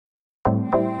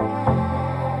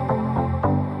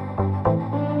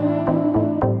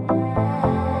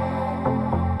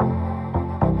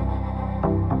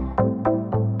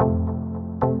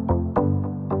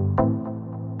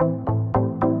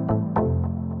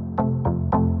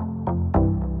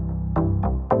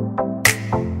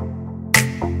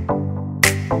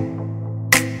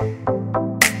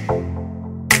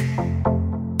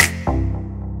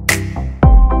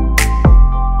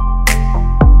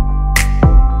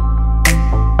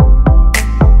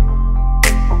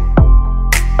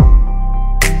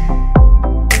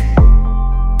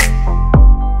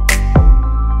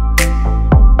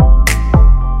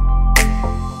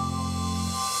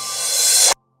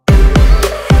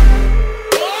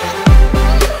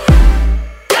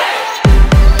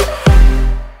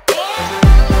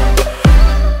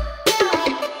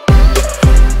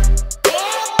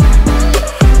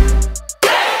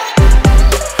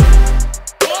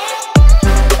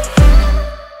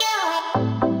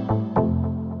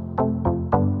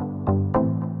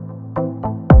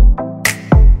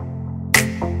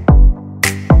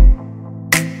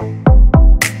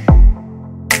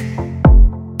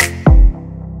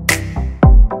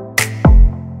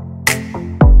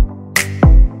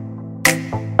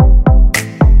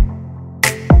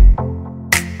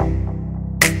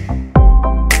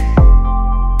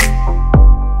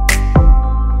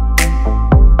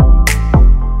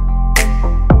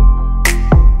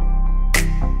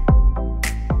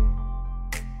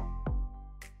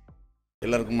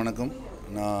எல்லாருக்கும் வணக்கம்.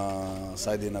 நான்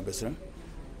Sai Dheena பேசுகிறேன்.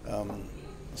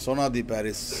 Sona தி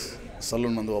பாரிஸ்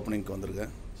சலூன் வந்து ஓப்பனிங்க்கு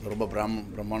வந்திருக்கேன். ரொம்ப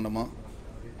பிரம்மாண்டமாக,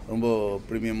 ரொம்ப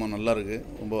ப்ரீமியமாக நல்லா இருக்குது,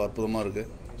 ரொம்ப அற்புதமாக இருக்குது.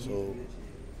 ஸோ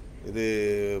இது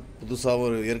புதுசாக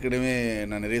ஒரு ஏற்கனவே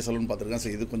நான் நிறைய சலூன் பார்த்துருக்கேன்.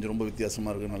 ஸோ இது கொஞ்சம் ரொம்ப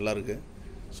வித்தியாசமாக இருக்குது, நல்லா இருக்குது.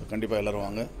 ஸோ கண்டிப்பாக எல்லோரும்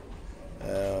வாங்க.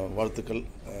 வாழ்த்துக்கள்.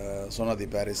 Sona தி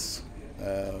பாரிஸ்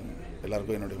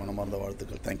எல்லாருக்கும் என்னுடைய மனமார்ந்த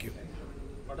வாழ்த்துக்கள். தேங்க்யூ.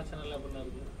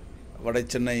 வட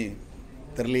சென்னை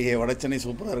தெரியலையே. வட சென்னை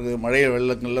சூப்பராக இருக்குது. மழை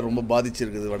வெள்ளங்களில் ரொம்ப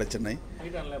பாதிச்சிருக்குது வட சென்னை.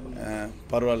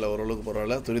 பரவாயில்ல, ஓரளவுக்கு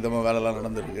பரவாயில்ல. துரிதமாக வேலைலாம்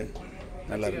நடந்துருக்கு,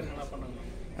 நல்லா இருக்குது.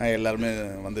 எல்லாருமே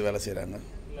வந்து வேலை செய்கிறாங்க.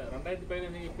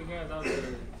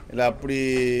 இல்லை அப்படி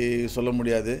சொல்ல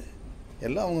முடியாது.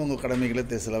 எல்லாம் அவங்கவுங்க கடமைகளை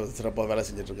சிறப்பாக வேலை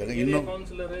செஞ்சிட்ருக்காங்க. இன்னும்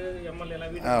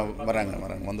வராங்க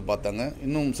வந்து பார்த்தாங்க.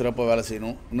 இன்னும் சிறப்பாக வேலை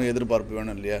செய்யணும், இன்னும் எதிர்பார்ப்பு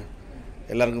வேணும் இல்லையா?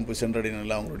 எல்லாருக்கும் போய் சென்றடையணும்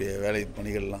இல்லை அவங்களுடைய வேலை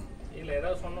பணிகள்லாம். இல்லை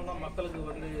ஏதாவது சொன்னோம்னா மக்களுக்கு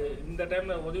வந்து இந்த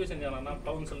டைமில் உதவி செஞ்சாங்கன்னா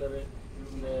கவுன்சிலரு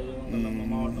இந்த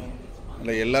மாவட்டம்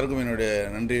இல்லை எல்லாருக்கும் என்னுடைய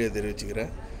நன்றியை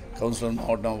தெரிவிச்சுக்கிறேன். கவுன்சிலர்,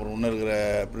 மாவட்டம், அப்புறம் இன்னும் இருக்கிற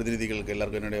பிரதிநிதிகளுக்கு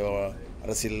எல்லாருக்கும் என்னுடைய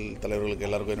அரசியல் தலைவர்களுக்கு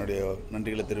எல்லாருக்கும் என்னுடைய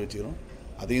நன்றிகளை தெரிவிச்சுக்கிறோம்.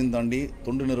 அதையும் தாண்டி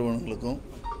தொண்டு நிறுவனங்களுக்கும்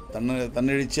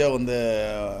தன்னெழுச்சியாக வந்த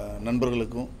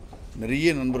நண்பர்களுக்கும்,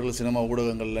 நிறைய நண்பர்கள் சினிமா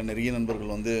ஊடகங்களில் நிறைய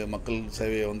நண்பர்கள் வந்து மக்கள்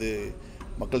சேவையை வந்து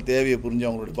மக்கள் தேவையை புரிஞ்சு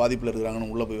அவங்களுடைய பாதிப்பில்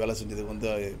இருக்கிறாங்கன்னு உள்ளே போய் வேலை செஞ்சதுக்கு வந்து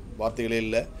வார்த்தைகளே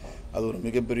இல்லை. அது ஒரு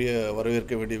மிகப்பெரிய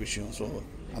வரவேற்க வேண்டிய விஷயம். ஸோ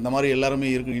அந்த மாதிரி எல்லாருமே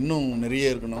இன்னும்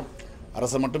நிறைய இருக்கணும்.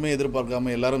 அரசை மட்டுமே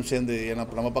எதிர்பார்க்காம எல்லாரும் சேர்ந்து, ஏன்னா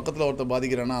இப்போ நம்ம பக்கத்தில் ஒருத்தர்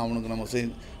பாதிக்கிறான்னா அவனுக்கு நம்ம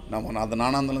அது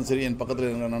நானாக இருந்தாலும் சரி, என் பக்கத்தில்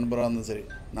இருக்கிற நண்பராக இருந்தாலும் சரி,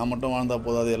 நான் மட்டும் வாழ்ந்தால்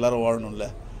போதாது, எல்லோரும் வாழணும்ல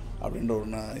அப்படின்ற ஒரு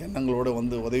எண்ணங்களோடு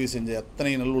வந்து உதவி செஞ்ச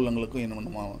அத்தனை நல்லுள்ளங்களுக்கும்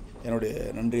என்னுடைய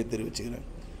நன்றியை தெரிவிச்சுக்கிறேன்.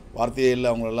 வார்த்தையே இல்லை,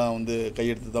 அவங்களெல்லாம் வந்து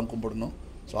கையெடுத்து தான் கும்பிடணும்.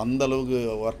 ஸோ அந்த அளவுக்கு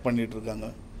ஒர்க் பண்ணிகிட்ருக்காங்க.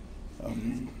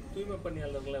 தூய்மை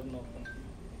பணியாளர்கள்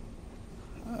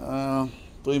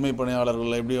தூய்மை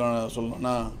பணியாளர்கள் எப்படி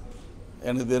சொல்லணும்னா,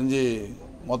 எனக்கு தெரிஞ்சு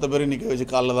மொத்த பேரும் நிற்க வச்சு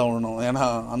காலில் தான் விடணும். ஏன்னா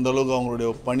அந்தளவுக்கு அவங்களுடைய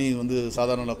பணி வந்து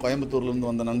சாதாரண கோயம்புத்தூர்லேருந்து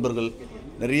வந்த நண்பர்கள்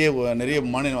நிறைய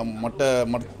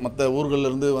மற்ற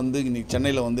ஊர்கள்லேருந்து வந்து இன்றைக்கி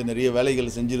சென்னையில் வந்து நிறைய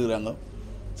வேலைகள் செஞ்சுருக்கிறாங்க.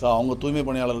 ஸோ அவங்க தூய்மை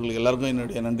பணியாளர்களுக்கு எல்லாருக்கும்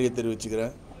என்னுடைய நன்றியை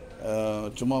தெரிவிச்சுக்கிறேன்.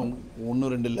 சும்மா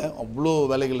 1-2 இல்லை, அவ்வளோ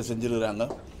வேலைகளை செஞ்சுருக்கிறாங்க.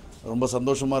 ரொம்ப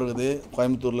சந்தோஷமாக இருக்குது.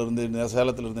 கோயம்புத்தூர்லேருந்து,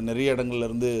 சேலத்துலேருந்து, நிறைய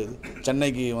இடங்கள்லேருந்து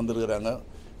சென்னைக்கு வந்துருக்கிறாங்க.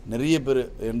 நிறைய பேர்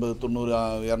 80, 90,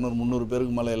 200, 300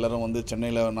 பேருக்கு மேலே எல்லோரும் வந்து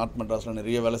சென்னையில், நார்த் மெட்ராஸில்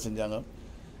நிறைய வேலை செஞ்சாங்க.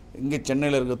 இங்கே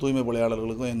சென்னையில் இருக்க தூய்மை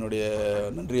பணியாளர்களுக்கும் என்னுடைய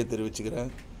நன்றியை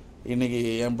தெரிவிச்சுக்கிறேன். இன்றைக்கி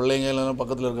என் பிள்ளைங்களும்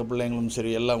பக்கத்தில் இருக்க பிள்ளைங்களும்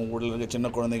சரி, எல்லாம் ஊரில் இருக்க சின்ன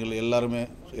குழந்தைகள் எல்லோரும்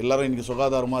இன்றைக்கி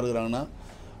சுகாதாரமாக இருக்கிறாங்கன்னா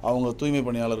அவங்க தூய்மை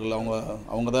பணியாளர்கள்,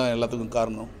 அவங்க தான் எல்லாத்துக்கும்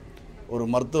காரணம். ஒரு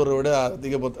மருத்துவரை விட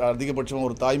அதிகபட்சமாக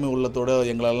ஒரு தாய்மை உள்ளத்தோடு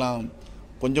எங்களெல்லாம்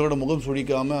கொஞ்சம் கூட முகம்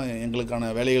சுழிக்காமல் எங்களுக்கான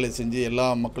வேலைகளை செஞ்சு எல்லா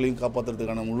மக்களையும்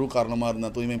காப்பாற்றுறதுக்கான முழு காரணமாக இருந்த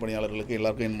தூய்மை பணியாளர்களுக்கு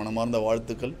எல்லாருக்கும் என் மனமார்ந்த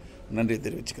வாழ்த்துக்கள், நன்றியை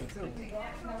தெரிவிச்சுக்கிறேன்.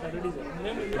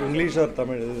 English or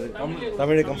Tamil?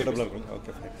 தமிழே கம்ஃபர்டபுளாக இருக்கும்.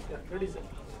 Okay,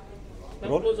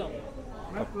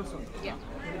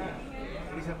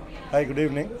 hi, good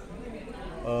evening.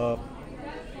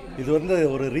 இது வந்து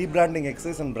ஒரு rebranding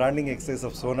exercise and branding exercise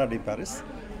of Sona the Paris.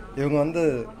 இவங்க வந்து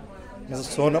மிஸ்ஸஸ்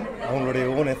சோனம் அவங்களுடைய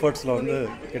ஓன் எஃபர்ட்ஸில் வந்து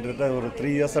கிட்டத்தட்ட ஒரு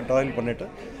 3 இயர்ஸாக டாயில் பண்ணிவிட்டு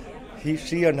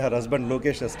she and her husband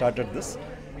Lokesh has started this.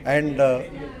 And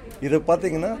இது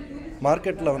பார்த்தீங்கன்னா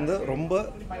மார்க்கெட்டில் வந்து ரொம்ப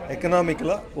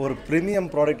எக்கனாமிக்கலாக ஒரு ப்ரீமியம்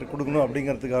ப்ராடக்ட் கொடுக்கணும்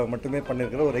அப்படிங்கிறதுக்காக மட்டுமே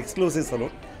பண்ணியிருக்கிற ஒரு எக்ஸ்க்ளூசிவ்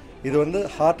சலூன். இது வந்து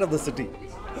heart of the city,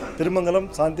 Thirumangalam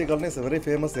Shanti colony is very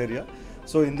famous area.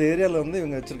 So இந்த ஏரியாவில் வந்து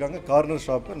இவங்க வச்சுருக்காங்க கார்னர்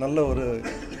ஷாப்பு, நல்ல ஒரு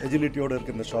எஜிலிட்டியோடு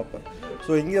இருக்குது இந்த ஷாப்பு.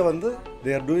 ஸோ இங்கே வந்து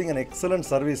they are doing an excellent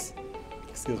service.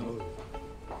 Excuse me,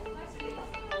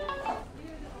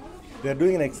 they are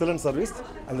doing an excellent service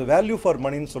and the value for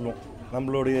money ன்னு சொல்லுவோம்.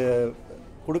 நம்மளுடைய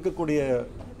கொடுக்கக்கூடிய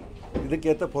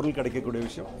இதுக்கேற்ற பொருள் கிடைக்கக்கூடிய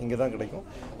விஷயம் இங்கே தான் கிடைக்கும்.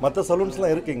 மற்ற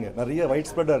சலூன்ஸ்லாம் இருக்குது, இங்கே நிறைய வைட்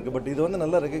ஸ்ப்ரெட்டாக இருக்குது. பட் இது வந்து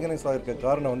நல்லா ரெகக்னைஸ் ஆகிருக்க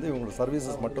காரணம் வந்து இவங்களோட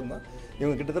சர்வீசஸ் மட்டும்தான்.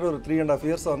 இவங்க கிட்டத்தட்ட ஒரு 3.5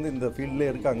 இயர்ஸாக வந்து இந்த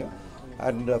ஃபீல்ட்லேயே இருக்காங்க.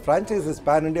 அண்ட் ஃப்ரான்ச்சைஸஸ்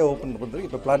பேன் இண்டியா ஓப்பன் பண்ணுறதுக்கு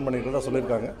இப்போ பிளான் பண்ணிக்கிறதா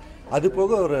சொல்லியிருக்காங்க. அது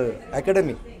போக ஒரு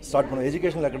அகாடமி ஸ்டார்ட் பண்ண,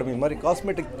 எஜுகேஷனல் அகாடமி மாதிரி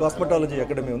காஸ்மெட்டாலஜி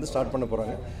அகாடமி வந்து ஸ்டார்ட் பண்ண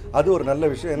போகிறாங்க. அது ஒரு நல்ல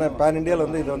விஷயம். ஏன்னா பேன் இண்டியாவில்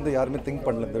வந்து இதை வந்து யாருமே திங்க்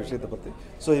பண்ணல இந்த விஷயத்தை பற்றி.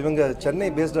 ஸோ இவங்க சென்னை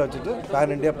பேஸ்டாக வச்சுட்டு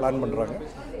பேன் இண்டியா பிளான் பண்ணுறாங்க.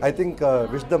 I think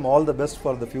wish them all the best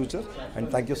for the future and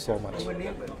thank you so much.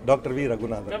 Doctor V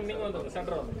Raghunathan.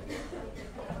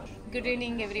 Good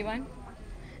evening everyone.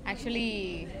 Actually,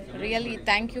 really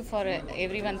thank you for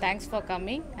everyone. Thanks for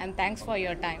coming and thanks for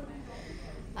your time.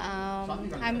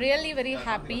 I'm really very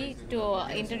happy to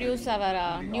introduce our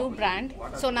new brand,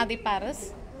 Sona de Paris.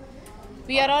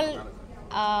 We are all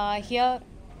here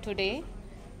today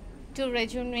to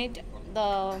rejuvenate the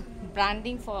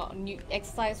branding for new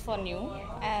exercise for new,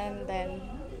 and then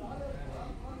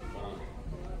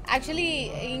actually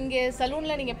இங்கே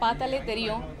சலூனில் நீங்கள் பார்த்தாலே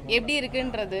தெரியும் எப்படி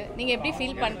இருக்குன்றது. நீங்கள் எப்படி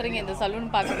feel பண்ணுறீங்க இந்த சலூன்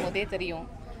பார்க்கும் போதே தெரியும்.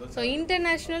 ஸோ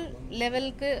இன்டர்நேஷ்னல்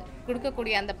லெவலுக்கு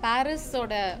கொடுக்கக்கூடிய அந்த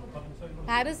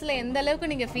பாரிஸில் எந்த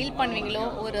அளவுக்கு நீங்கள் ஃபீல் பண்ணுவீங்களோ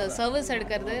ஒரு சர்வீஸ்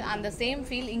எடுக்கிறது, அந்த சேம்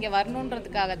ஃபீல் இங்கே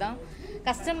வரணுன்றதுக்காக தான்,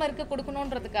 கஸ்டமருக்கு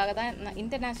கொடுக்கணுன்றதுக்காக தான்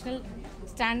இன்டர்நேஷ்னல்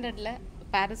ஸ்டாண்டர்டில்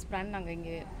பாரிஸ் பிராண்ட் நாங்கள்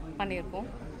இங்கே பண்ணியிருக்கோம்.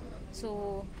 So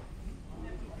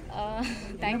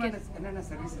thank you.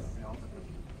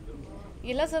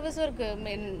 எல்லா சர்வீஸும்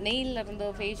இருக்குது. நெயிலேருந்து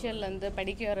ஃபேஷியல்லேருந்து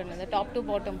பெடிக்யூர்லேருந்து டாப் டு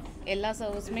பாட்டம் எல்லா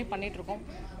சர்வீஸுமே பண்ணிகிட்ருக்கோம்.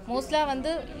 மோஸ்ட்டாக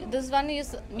வந்து this one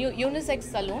is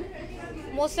unisex salon.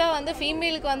 மோஸ்ட்டாக வந்து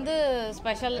ஃபீமேலுக்கு வந்து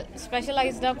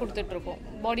ஸ்பெஷலைஸ்டாக கொடுத்துட்ருக்கோம்.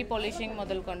 பாடி பாலிஷிங்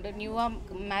முதல் கொண்டு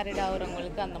நியூவாக மேரிட்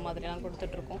ஆகிறவங்களுக்கு அந்த மாதிரிலாம்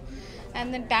கொடுத்துட்ருக்கோம்.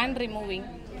 அண்ட் தென் டேன் ரிமூவிங்,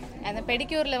 அந்த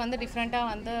பெடிக்யூரில் வந்து டிஃப்ரெண்ட்டாக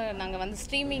வந்து நாங்கள் வந்து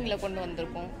ஸ்ட்ரீமிங்கில் கொண்டு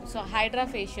வந்திருக்கோம். ஸோ ஹைட்ரா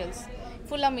ஃபேஷியல்ஸ்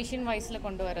ஃபுல்லாக மிஷின் வைஸில்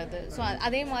கொண்டு வர்றது. ஸோ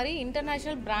அதே மாதிரி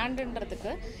இன்டர்நேஷ்னல்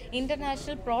பிராண்டுன்றதுக்கு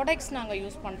இன்டர்நேஷ்னல் ப்ராடக்ட்ஸ் நாங்கள்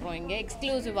யூஸ் பண்ணுறோம் இங்கே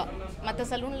எக்ஸ்க்ளூசிவாக. மற்ற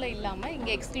சலூனில் இல்லாமல்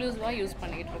இங்கே எக்ஸ்க்ளூசிவாக யூஸ்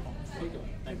பண்ணிகிட்டு இருக்கோம்.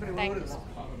 தேங்க்யூ.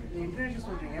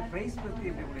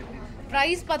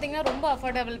 ப்ரைஸ் பார்த்தீங்கன்னா ரொம்ப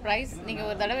அஃபோர்டபுள் ப்ரைஸ். நீங்கள்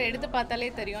ஒரு தடவை எடுத்து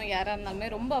பார்த்தாலே தெரியும், யாராக இருந்தாலுமே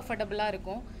ரொம்ப அஃபோர்டபுளாக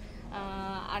இருக்கும்.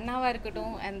 அண்ணாவாக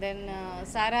இருக்கட்டும் அண்ட் தென்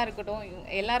சாராக இருக்கட்டும்,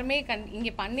 எல்லாருமே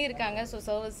இங்கே பண்ணியிருக்காங்க. ஸோ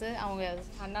சர்வீஸு அவங்க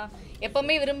அண்ணா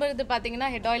எப்போவுமே விரும்புறது பார்த்தீங்கன்னா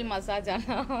ஹெட் ஆயில் மசாஜ்.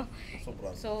 அண்ணா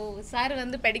ஸோ சார்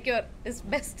வந்து பெடிக்யூர் இஸ்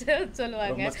பெஸ்ட்டு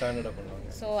சொல்லுவாங்க.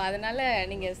 ஸோ அதனால்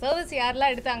நீங்கள் சர்வீஸ்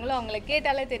யாரெல்லாம் எடுத்தாங்களோ அவங்கள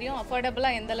கேட்டாலே தெரியும்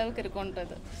அஃபோர்டபுளாக எந்த அளவுக்கு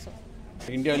இருக்குன்றது. ஸோ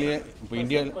இந்தியாவிலேயே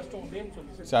இப்போ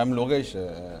so I'm Lokesh,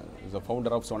 is the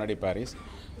founder of Sona D Paris.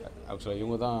 ஆக்சுவலாக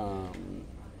இவங்க தான்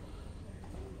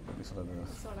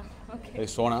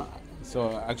சோனா. ஸோ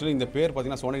ஆக்சுவலி இந்த பேர்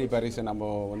பார்த்தீங்கன்னா சோனா டி பாரிஸ்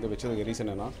நம்ம வந்து வச்சதுக்கு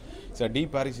ரீசன் என்னன்னா, so D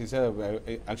Paris is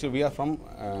actually we are from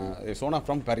Sona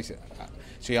from Paris.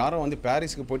 So யாரும் வந்து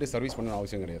பாரிஸுக்கு போய்ட்டு சர்வீஸ் பண்ணணும்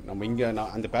அவசியம் கிடையாது. நம்ம இங்கே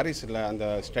அந்த பாரிஸில் அந்த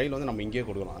ஸ்டைல் வந்து நம்ம இங்கேயே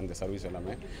கொடுக்குறோம் அந்த சர்வீஸ்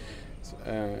எல்லாமே.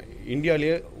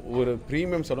 இந்தியாவிலேயே ஒரு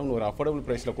ப்ரீமியம் சலூன், ஒரு அஃபோர்டபுள்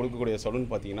ப்ரைஸில் கொடுக்கக்கூடிய சலூன்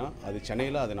பார்த்தீங்கன்னா அது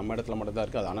சென்னையில், அது நம்ம இடத்துல மட்டும்தான்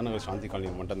இருக்குது. அது அண்ணா நகர் சாந்தி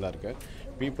காலனி மட்டும்தான்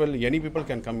இருக்குது. Any people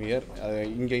can come here.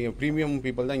 இங்கே ப்ரீமியம்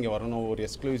பீப்புள் தான் இங்கே வரணும், ஒரு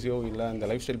எக்ஸ்க்ளூசிவ் இல்லை அந்த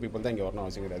லைஃப் ஸ்டைல் பீப்புள் தான் இங்கே வரணும்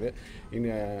அவசியம் கிடையாது.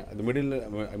 இங்கே அது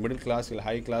மிடில் கிளாஸ் இல்லை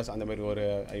ஹை கிளாஸ் அந்த மாதிரி ஒரு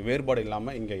வேறுபாடு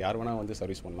இல்லாமல் இங்கே யார் வேணால் வந்து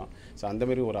சர்வீஸ் பண்ணலாம். ஸோ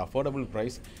அந்தமாரி ஒரு affordable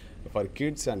price for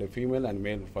kids and female and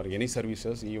male for any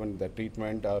services, even the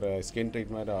treatment or skin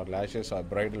treatment or lashes or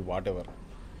bridal whatever.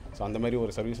 So அந்த மாதிரி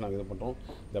ஒரு சர்வீஸ் நாங்கள் இது பண்ணுறோம்.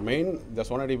 த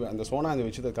சோனா அந்த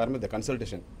வச்சது காரணம் இந்த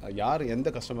கன்சல்டேஷன். யார் எந்த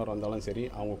கஸ்டமர் வந்தாலும் சரி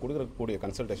அவங்க கொடுக்கக்கூடிய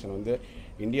கன்சல்டேஷன் வந்து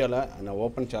இந்தியாவில்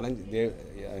open challenge.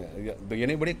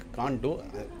 Anybody Khan two.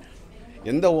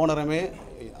 எந்த ஓனருமே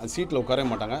சீட்டில் உட்கார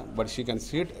மாட்டாங்க. But she can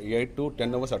seat 8 to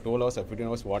 10 hours or 12 hours or 15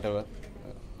 hours what ever.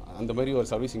 அந்த மாதிரி ஒரு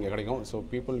சர்வீஸ் இங்கே கிடைக்கும். So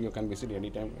people you can visit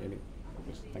any time.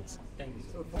 Thanks.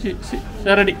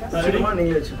 Ready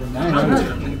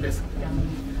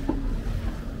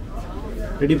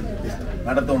ready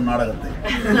நடத்தும் நாடகத்தை.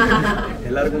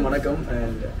 எல்லாருக்கும் வணக்கம்.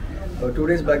 அண்ட் ஒரு 2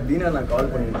 days பேக் தீனா நான் கால்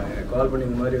பண்ணி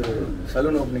இந்த மாதிரி ஒரு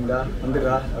சலூன் ஓப்பனிங்களா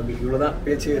வந்துடுறா அப்படி இவ்வளோதான்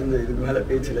பேச்சே இருந்து, இதுக்கு மேலே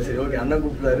பேச்சு இல்லை. சரி ஓகே அண்ணன்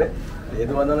கூப்பிட்டாரு,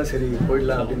 எது வந்தாலும் சரி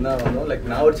போயிடலாம் அப்படின்னு தான் வந்தோம். லைக்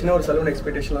நான் ஒரு சின்ன ஒரு சலூன்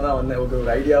எக்ஸ்பெக்டேஷனில் தான் வந்தேன்.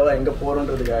 ஒரு ஐடியாவாக எங்கே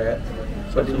போகிறோன்றதுக்காக.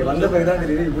 பட் இங்கே வந்த பிறகு தான்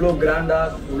தெரியுது இவ்வளோ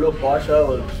கிராண்டாக இவ்வளோ பாஷாக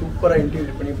ஒரு சூப்பராக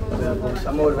இன்டீரியர் பண்ணி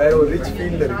செம்ம ஒரு வேற ஒரு ரிச்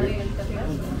ஃபீல்டில் இருக்குது.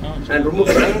 அண்ட் ரொம்ப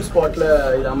ப்ரைம் ஸ்பாட்டில்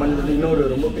இது அமர்ந்தது இன்னொரு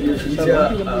ரொம்ப பெரிய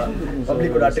ஈஸியாக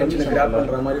பப்ளிக்கோட அட்டென்ஷனை கிராப்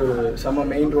பண்ணுற மாதிரி ஒரு செம்ம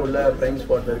மெயின் ரோடில் ப்ரைம்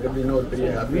ஸ்பாட்டில் இருக்கிறது இன்னும் ஒரு பெரிய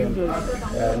ஹாப்பி.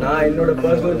 நான் என்னோட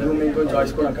பர்சனல் க்ரூமிங்க்கும்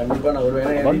சாய்ஸ்க்கும் நான் கண்டிப்பாக நான் வருவேன்.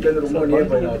 ஏன்னா என் வீட்டிலேருந்து ரொம்ப நியர்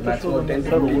பை மேக்ஸிமம்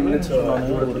 10-15 மினிட்ஸ்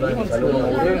தூரத்தில் தான்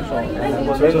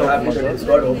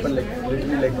எனக்கு open like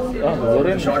literally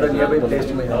like short near by place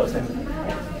to my house. And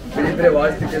பெரிய பெரிய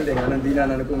வாழ்த்துக்கள் எங்கள் அண்ணன் தீனா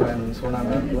அண்ணனுக்கும் அண்ட் சோனா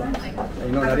அண்ணனுக்கும்.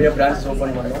 இன்னும் நிறைய பிரான்ச்சஸ்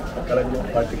ஓப்பன் பண்ணோம்.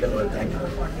 கலக்கும் வாழ்த்துக்கள். Thank you.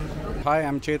 Hi,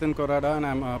 I'm Chetan Korada and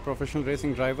I'm a professional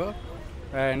racing driver,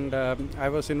 and I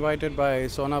was invited by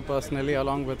Sona personally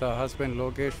along with her husband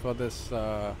Lokesh for this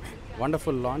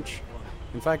wonderful launch.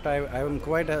 In fact, I am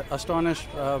quite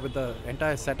astonished with the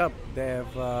entire setup they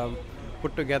have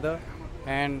put together,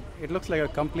 and it looks like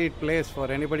a complete place for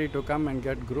anybody to come and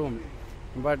get groomed.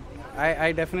 But I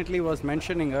definitely was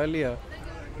mentioning earlier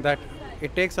that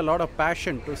it takes a lot of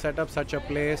passion to set up such a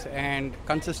place and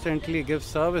consistently give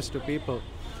service to people.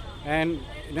 And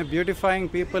beautifying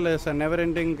people is a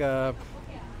never-ending,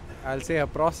 I'll say, a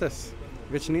process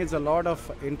which needs a lot of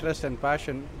interest and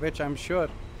passion, which I'm sure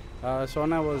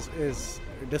Sona is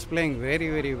displaying very,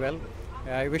 very well.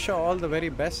 I wish her all the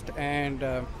very best, and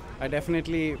I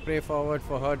definitely pray forward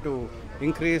for her to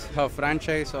increase her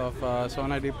franchise of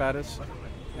Sona de Paris,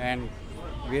 and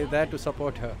we're there to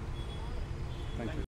support her. Thank you.